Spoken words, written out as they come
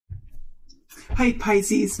Hi,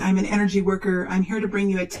 Pisces. I'm an energy worker. I'm here to bring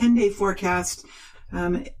you a 10-day forecast.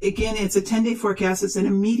 Again, it's a 10-day forecast. It's an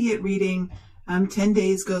immediate reading. 10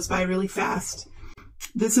 days goes by really fast.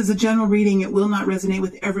 This is a general reading. It will not resonate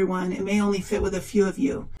with everyone. It may only fit with a few of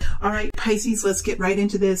you. All right, Pisces, let's get right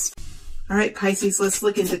into this. All right, Pisces, let's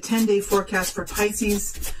look into 10-day forecast for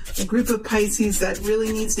Pisces, a group of Pisces that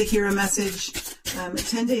really needs to hear a message. A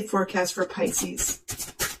 10-day forecast for Pisces.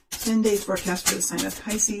 10-day forecast for the sign of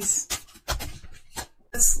Pisces.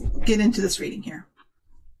 Let's get into this reading here.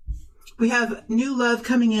 We have new love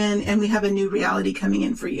coming in, and we have a new reality coming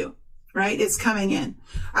in for you, right? It's coming in.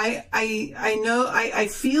 I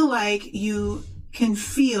feel like you can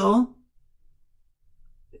feel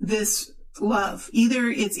this love. Either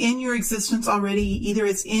it's in your existence already, either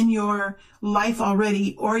it's in your life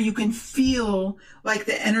already, or you can feel like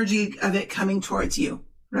the energy of it coming towards you,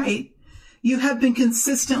 right? You have been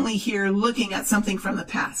consistently here looking at something from the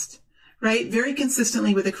past, right? Very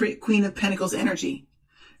consistently with the Queen of Pentacles energy,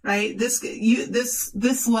 right?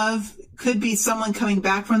 This love could be someone coming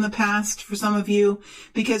back from the past for some of you,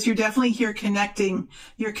 because you're definitely here connecting.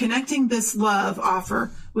 You're connecting this love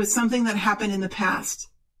offer with something that happened in the past.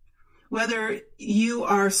 Whether you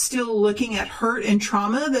are still looking at hurt and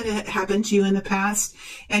trauma that happened to you in the past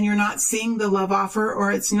and you're not seeing the love offer,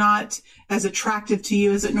 or it's not as attractive to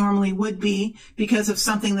you as it normally would be because of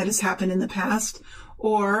something that has happened in the past,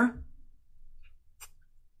 or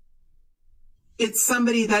it's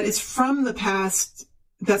somebody that is from the past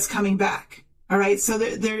that's coming back. All right. So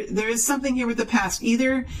there is something here with the past.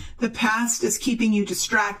 Either the past is keeping you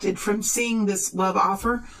distracted from seeing this love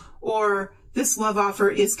offer, or this love offer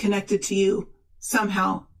is connected to you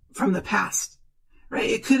somehow from the past, right?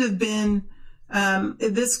 It could have been,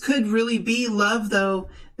 this could really be love, though,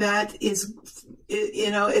 that is, you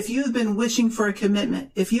know, if you have been wishing for a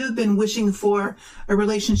commitment, if you have been wishing for a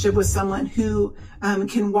relationship with someone who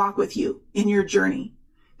can walk with you in your journey,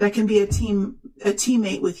 that can be a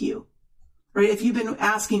teammate with you, right? If you've been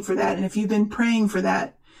asking for that, and if you've been praying for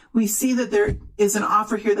that, we see that there is an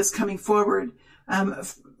offer here that's coming forward,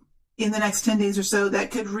 in the next 10 days or so, that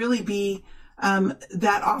could really be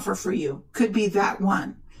that offer for you, could be that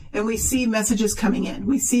one. And we see messages coming in.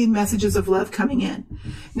 We see messages of love coming in.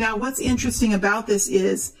 Now, what's interesting about this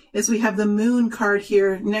is we have the Moon card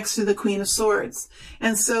here next to the Queen of Swords.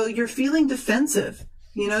 And so you're feeling defensive.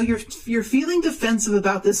 You know, you're feeling defensive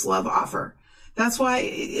about this love offer. That's why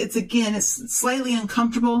it's slightly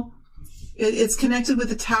uncomfortable. It's connected with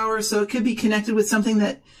the Tower, so it could be connected with something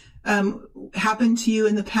that happened to you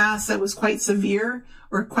in the past that was quite severe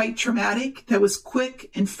or quite traumatic, that was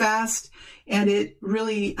quick and fast, and it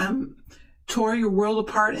really tore your world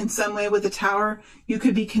apart in some way with the Tower. You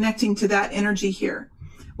could be connecting to that energy here.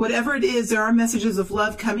 Whatever it is, there are messages of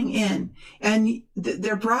love coming in, and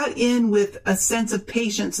they're brought in with a sense of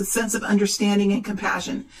patience, a sense of understanding and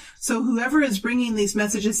compassion. So whoever is bringing these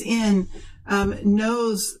messages in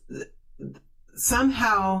knows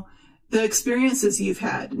somehow the experiences you've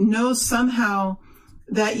had, knows somehow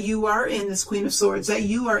that you are in this Queen of Swords, that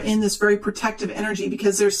you are in this very protective energy,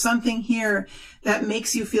 because there's something here that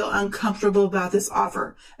makes you feel uncomfortable about this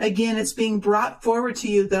offer. Again, it's being brought forward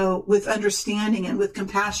to you, though, with understanding and with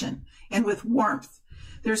compassion and with warmth.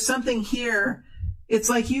 There's something here. It's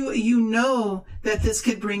like you know that this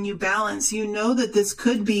could bring you balance. You know that this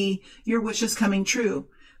could be your wishes coming true.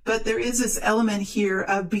 But there is this element here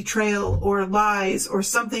of betrayal or lies or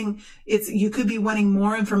something. You could be wanting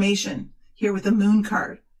more information here with the Moon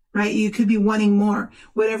card, right? You could be wanting more.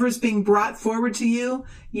 Whatever is being brought forward to you,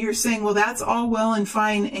 you're saying, well, that's all well and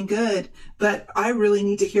fine and good, but I really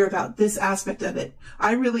need to hear about this aspect of it.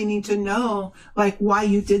 I really need to know, like, why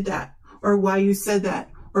you did that, or why you said that,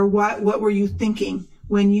 or what were you thinking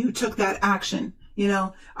when you took that action? You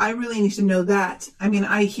know, I really need to know that. I mean,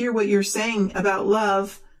 I hear what you're saying about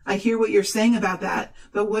love. I hear what you're saying about that,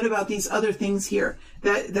 but what about these other things here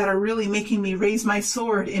that are really making me raise my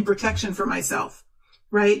sword in protection for myself,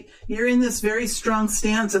 right? You're in this very strong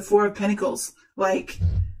stance of Four of Pentacles. Like,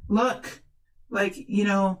 look, like, you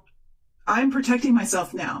know, I'm protecting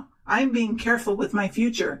myself now. I'm being careful with my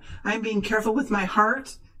future. I'm being careful with my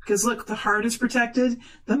heart, because look, the heart is protected,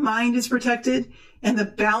 the mind is protected, and the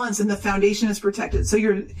balance and the foundation is protected. So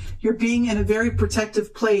you're being in a very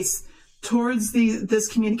protective place towards this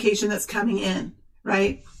communication that's coming in,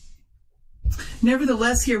 right?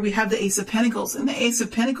 Nevertheless, here we have the Ace of Pentacles, and the Ace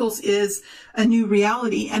of Pentacles is a new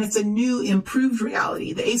reality, and it's a new, improved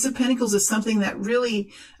reality. The Ace of Pentacles is something that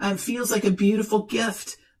really feels like a beautiful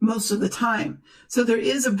gift most of the time. So there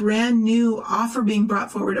is a brand new offer being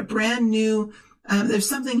brought forward, a brand new There's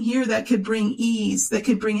something here that could bring ease, that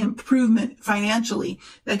could bring improvement financially,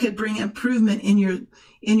 that could bring improvement in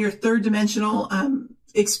your third dimensional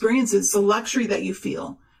experiences, the luxury that you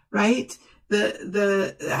feel, right?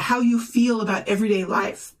 The how you feel about everyday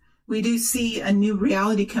life. We do see a new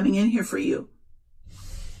reality coming in here for you.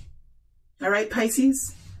 All right,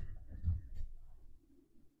 Pisces.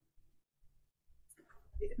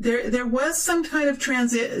 There was some kind of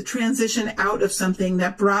transition out of something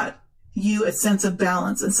that brought you a sense of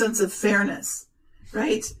balance, a sense of fairness,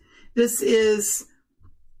 right? This is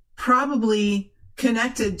probably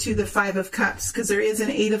connected to the 5 of Cups, because there is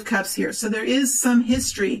an 8 of Cups here. So there is some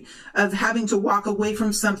history of having to walk away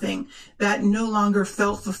from something that no longer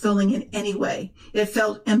felt fulfilling in any way. It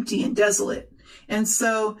felt empty and desolate. And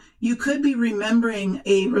so you could be remembering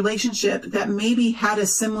a relationship that maybe had a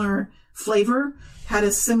similar flavor, had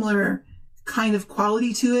a similar kind of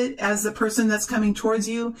quality to it as the person that's coming towards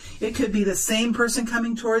you. It could be the same person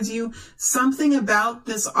coming towards you. Something about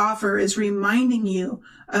this offer is reminding you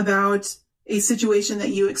about a situation that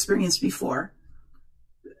you experienced before.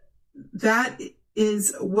 That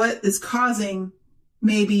is what is causing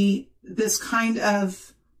maybe this kind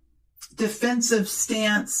of defensive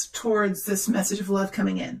stance towards this message of love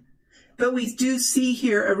coming in. But we do see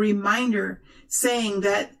here a reminder saying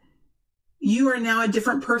that you are now a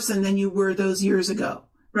different person than you were those years ago,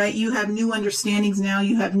 right? You have new understandings now.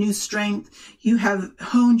 You have new strength. You have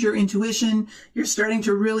honed your intuition. You're starting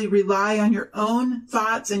to really rely on your own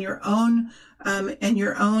thoughts and your own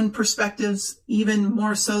perspectives, even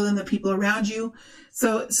more so than the people around you.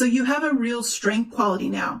 So you have a real strength quality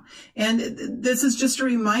now. And this is just a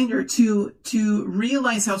reminder to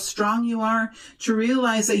realize how strong you are, to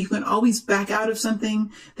realize that you can always back out of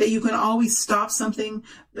something, that you can always stop something,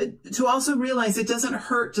 but to also realize it doesn't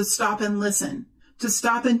hurt to stop and listen, to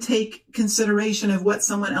stop and take consideration of what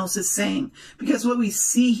someone else is saying. Because what we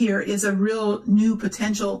see here is a real new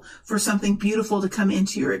potential for something beautiful to come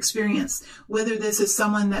into your experience. Whether this is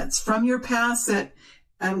someone that's from your past that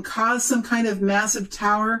caused some kind of massive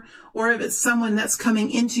tower, or if it's someone that's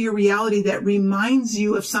coming into your reality that reminds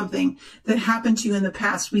you of something that happened to you in the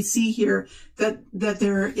past. We see here that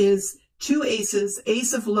there is 2 aces,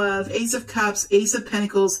 Ace of Love, Ace of Cups, Ace of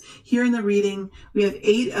Pentacles here in the reading. We have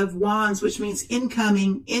 8 of Wands, which means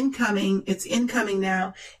incoming, it's incoming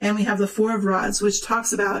now. And we have the 4 of Rods, which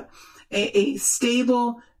talks about a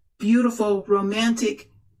stable, beautiful,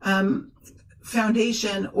 romantic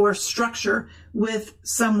foundation or structure with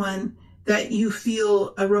someone that you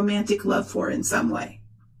feel a romantic love for in some way.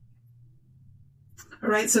 All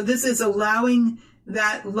right, so this is allowing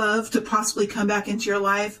that love to possibly come back into your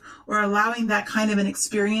life, or allowing that kind of an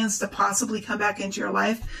experience to possibly come back into your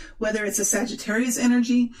life, whether it's a Sagittarius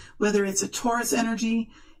energy, whether it's a Taurus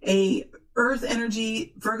energy, a Earth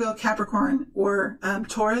energy, Virgo, Capricorn, or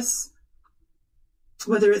Taurus.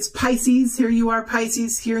 Whether it's Pisces, here you are,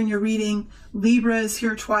 Pisces, here in your reading. Libra is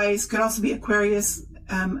here twice. Could also be Aquarius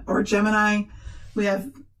or Gemini. We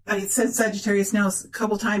have, I said Sagittarius now a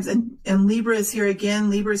couple times, and Libra is here again.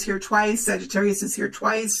 Libra is here twice. Sagittarius is here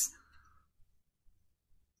twice.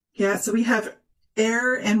 Yeah, so we have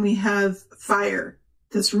air and we have fire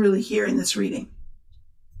that's really here in this reading.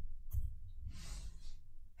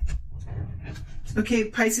 Okay,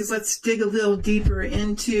 Pisces, let's dig a little deeper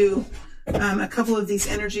into a couple of these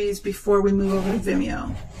energies before we move over to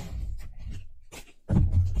Vimeo.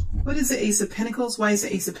 What is the Ace of Pentacles? Why is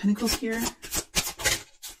the Ace of Pentacles here?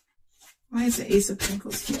 Why is the Ace of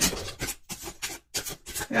Pentacles here?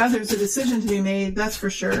 Yeah, there's a decision to be made, that's for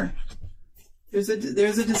sure. There's a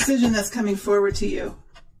decision that's coming forward to you.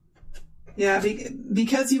 Yeah,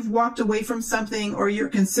 because you've walked away from something, or you're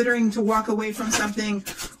considering to walk away from something,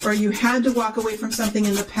 or you had to walk away from something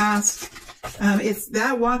in the past. It's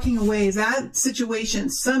that walking away, that situation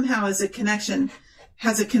somehow has a connection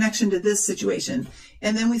to this situation.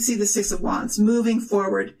 And then we see the 6 of Wands moving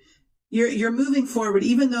forward. You're moving forward,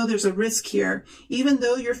 even though there's a risk here, even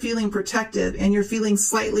though you're feeling protective and you're feeling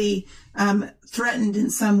slightly threatened in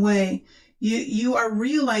some way. You are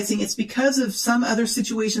realizing it's because of some other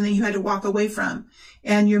situation that you had to walk away from,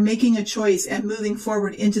 and you're making a choice and moving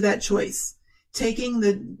forward into that choice. Making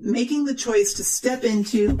the choice to step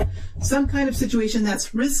into some kind of situation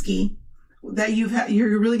that's risky, that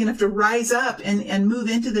you're really going to have to rise up and move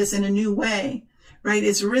into this in a new way, right?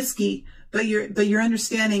 It's risky, but you're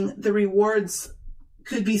understanding the rewards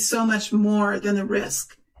could be so much more than the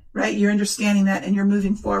risk, right? You're understanding that, and you're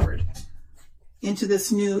moving forward into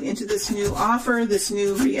this new offer, this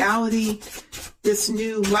new reality, this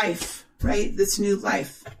new life, right? This new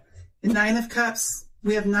life. The 9 of Cups,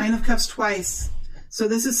 we have 9 of Cups twice. So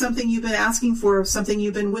this is something you've been asking for, something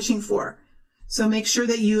you've been wishing for. So make sure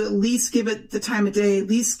that you at least give it the time of day, at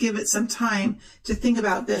least give it some time to think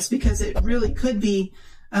about this, because it really could be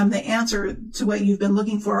the answer to what you've been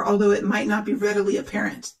looking for, although it might not be readily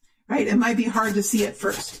apparent, right? It might be hard to see at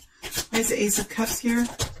first. There's the Ace of Cups here.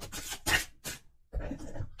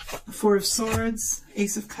 The Four of Swords,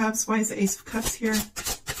 Ace of Cups. Why is the Ace of Cups here?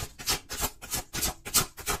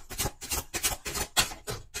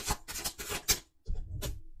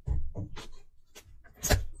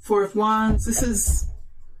 Four of Wands. This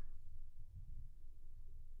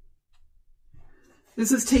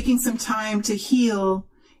is taking some time to heal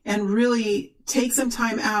and really take some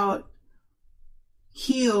time out,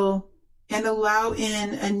 heal, and allow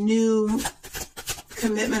in a new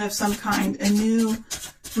commitment of some kind, a new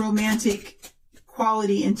romantic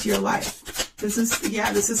quality into your life. This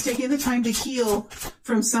is taking the time to heal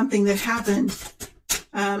from something that happened.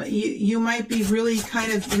 You might be really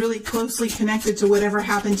closely connected to whatever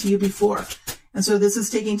happened to you before. And so this is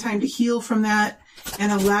taking time to heal from that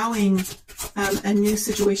and allowing a new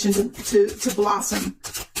situation to blossom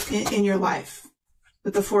in your life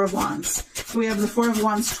with the Four of Wands. So we have the Four of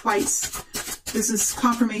Wands twice. This is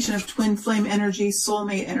confirmation of twin flame energy,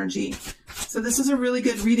 soulmate energy. So this is a really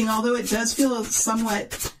good reading, although it does feel somewhat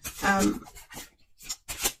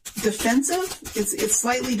defensive. It's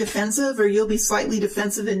slightly defensive, or you'll be slightly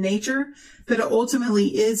defensive in nature, but it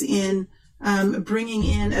ultimately is in bringing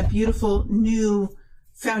in a beautiful new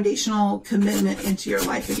foundational commitment into your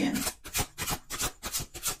life again.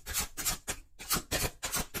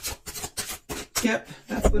 Yep,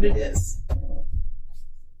 that's what it is.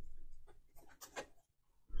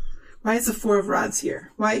 Why is the Four of Rods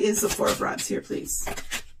here? Why is the Four of Rods here, please?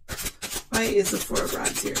 Why is the Four of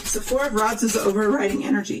Rods here? So the Four of Rods is the overriding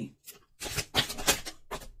energy.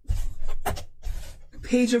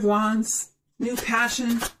 Page of Wands, new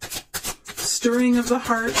passion, stirring of the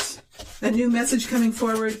heart, a new message coming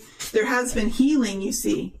forward. There has been healing, you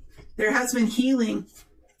see. There has been healing.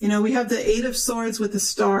 You know, we have the Eight of Swords with the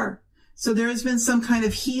Star. So there has been some kind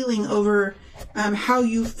of healing over how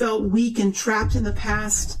you felt weak and trapped in the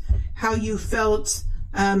past, how you felt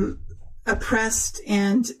oppressed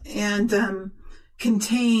and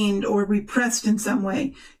contained or repressed in some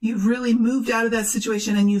way. You've really moved out of that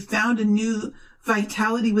situation and you found a new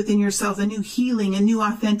vitality within yourself, a new healing, a new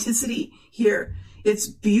authenticity here. It's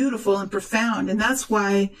beautiful and profound. And that's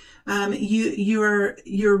why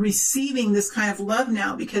you're receiving this kind of love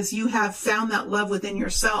now, because you have found that love within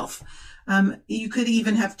yourself. You could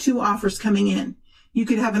even have two offers coming in. You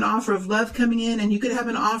could have an offer of love coming in, and you could have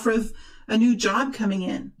an offer of a new job coming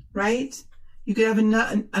in, right? You could have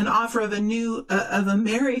an offer of a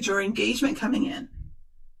marriage or engagement coming in.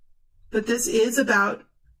 But this is about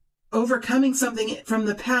overcoming something from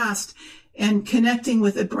the past and connecting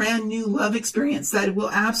with a brand new love experience that will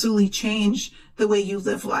absolutely change the way you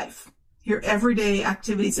live life. Your everyday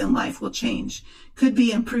activities in life will change. Could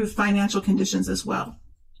be improved financial conditions as well.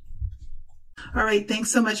 All right.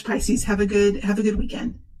 Thanks so much, Pisces. Have a good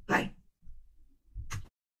weekend.